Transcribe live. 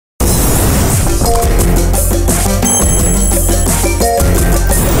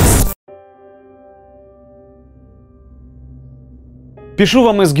Пишу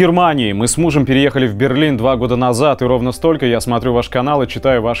вам из Германии. Мы с мужем переехали в Берлин 2 года назад, и ровно столько я смотрю ваш канал и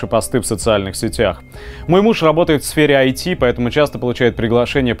читаю ваши посты в социальных сетях. Мой муж работает в сфере IT, поэтому часто получает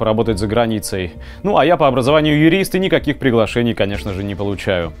приглашение поработать за границей. Ну, а я по образованию юрист и никаких приглашений, конечно же, не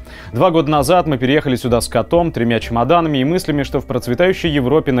получаю. 2 года назад мы переехали сюда с котом, 3 чемоданами и мыслями, что в процветающей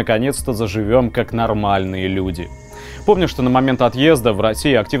Европе наконец-то заживем как нормальные люди. Помню, что на момент отъезда в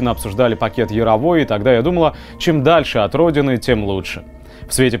России активно обсуждали пакет Яровой, и тогда я думала, чем дальше от родины, тем лучше.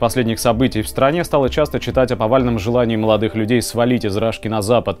 В свете последних событий в стране стало часто читать о повальном желании молодых людей свалить из Рашки на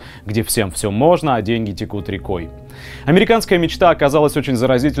Запад, где всем все можно, а деньги текут рекой. Американская мечта оказалась очень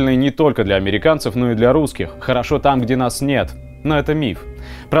заразительной не только для американцев, но и для русских. Хорошо там, где нас нет. Но это миф.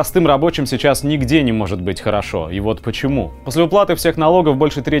 Простым рабочим сейчас нигде не может быть хорошо. И вот почему. После уплаты всех налогов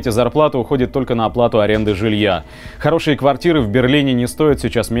больше трети зарплаты уходит только на оплату аренды жилья. Хорошие квартиры в Берлине не стоят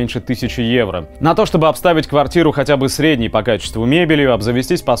сейчас меньше 1000 евро. На то, чтобы обставить квартиру хотя бы средней по качеству мебелью,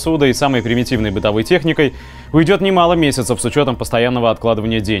 обзавестись посудой и самой примитивной бытовой техникой, уйдет немало месяцев с учетом постоянного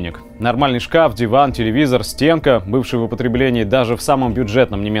откладывания денег. Нормальный шкаф, диван, телевизор, стенка, бывшие в употреблении даже в самом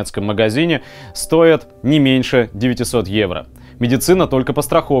бюджетном немецком магазине, стоят не меньше 900 евро. Медицина только по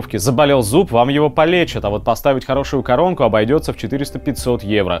страховке. Заболел зуб, вам его полечат, а вот поставить хорошую коронку обойдется в 400-500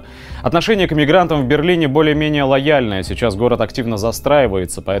 евро. Отношение к мигрантам в Берлине более-менее лояльное. Сейчас город активно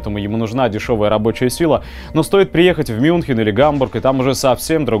застраивается, поэтому ему нужна дешевая рабочая сила. Но стоит приехать в Мюнхен или Гамбург, и там уже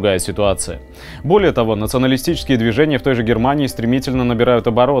совсем другая ситуация. Более того, националистические движения в той же Германии стремительно набирают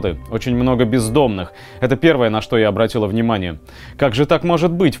обороты. Очень много бездомных. Это первое, на что я обратила внимание. Как же так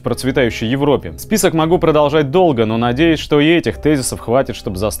может быть в процветающей Европе? Список могу продолжать долго, но надеюсь, что и этих тезисов хватит,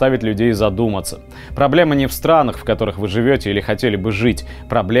 чтобы заставить людей задуматься. Проблема не в странах, в которых вы живете или хотели бы жить.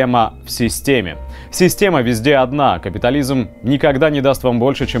 Проблема в системе. Система везде одна. Капитализм никогда не даст вам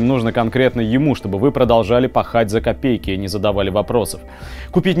больше, чем нужно конкретно ему, чтобы вы продолжали пахать за копейки и не задавали вопросов.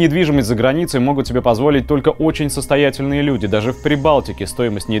 Купить недвижимость за границей могут себе позволить только очень состоятельные люди. Даже в Прибалтике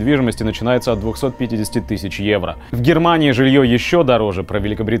стоимость недвижимости начинается от 250 тысяч евро. В Германии жилье еще дороже. Про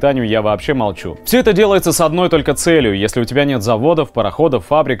Великобританию я вообще молчу. Все это делается с одной только целью. Если у тебя нет заводов, пароходов,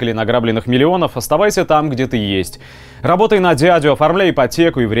 фабрик или награбленных миллионов, оставайся там, где ты есть. Работай на дядю, оформляй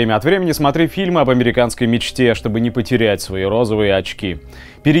ипотеку и время от времени смотри фильмы об американской мечте, чтобы не потерять свои розовые очки.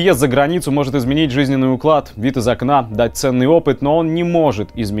 Переезд за границу может изменить жизненный уклад, вид из окна, дать ценный опыт, но он не может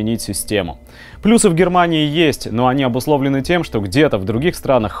изменить систему. Плюсы в Германии есть, но они обусловлены тем, что где-то в других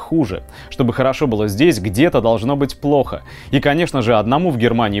странах хуже. Чтобы хорошо было здесь, где-то должно быть плохо. И, конечно же, одному в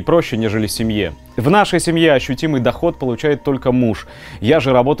Германии проще, нежели семье. В нашей семье ощутимый доход получает только муж. Я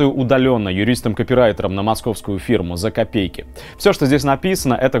же работаю удаленно, юристом-копирайтером на московскую фирму за копейки. Все, что здесь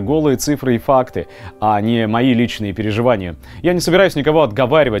написано, это голые цифры и факты, а не мои личные переживания. Я не собираюсь никого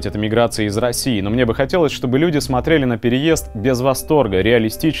отговаривать от эмиграции из России, но мне бы хотелось, чтобы люди смотрели на переезд без восторга,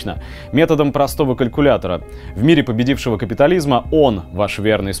 реалистично, методом простого калькулятора. В мире победившего капитализма он ваш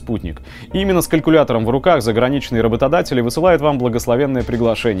верный спутник. И именно с калькулятором в руках заграничные работодатели высылают вам благословенное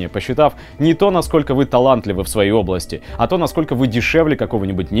приглашение, посчитав не то, насколько вы талантливы в своей области, а то, насколько вы дешевле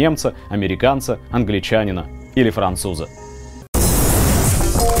какого-нибудь немца, американца, англичанина или француза.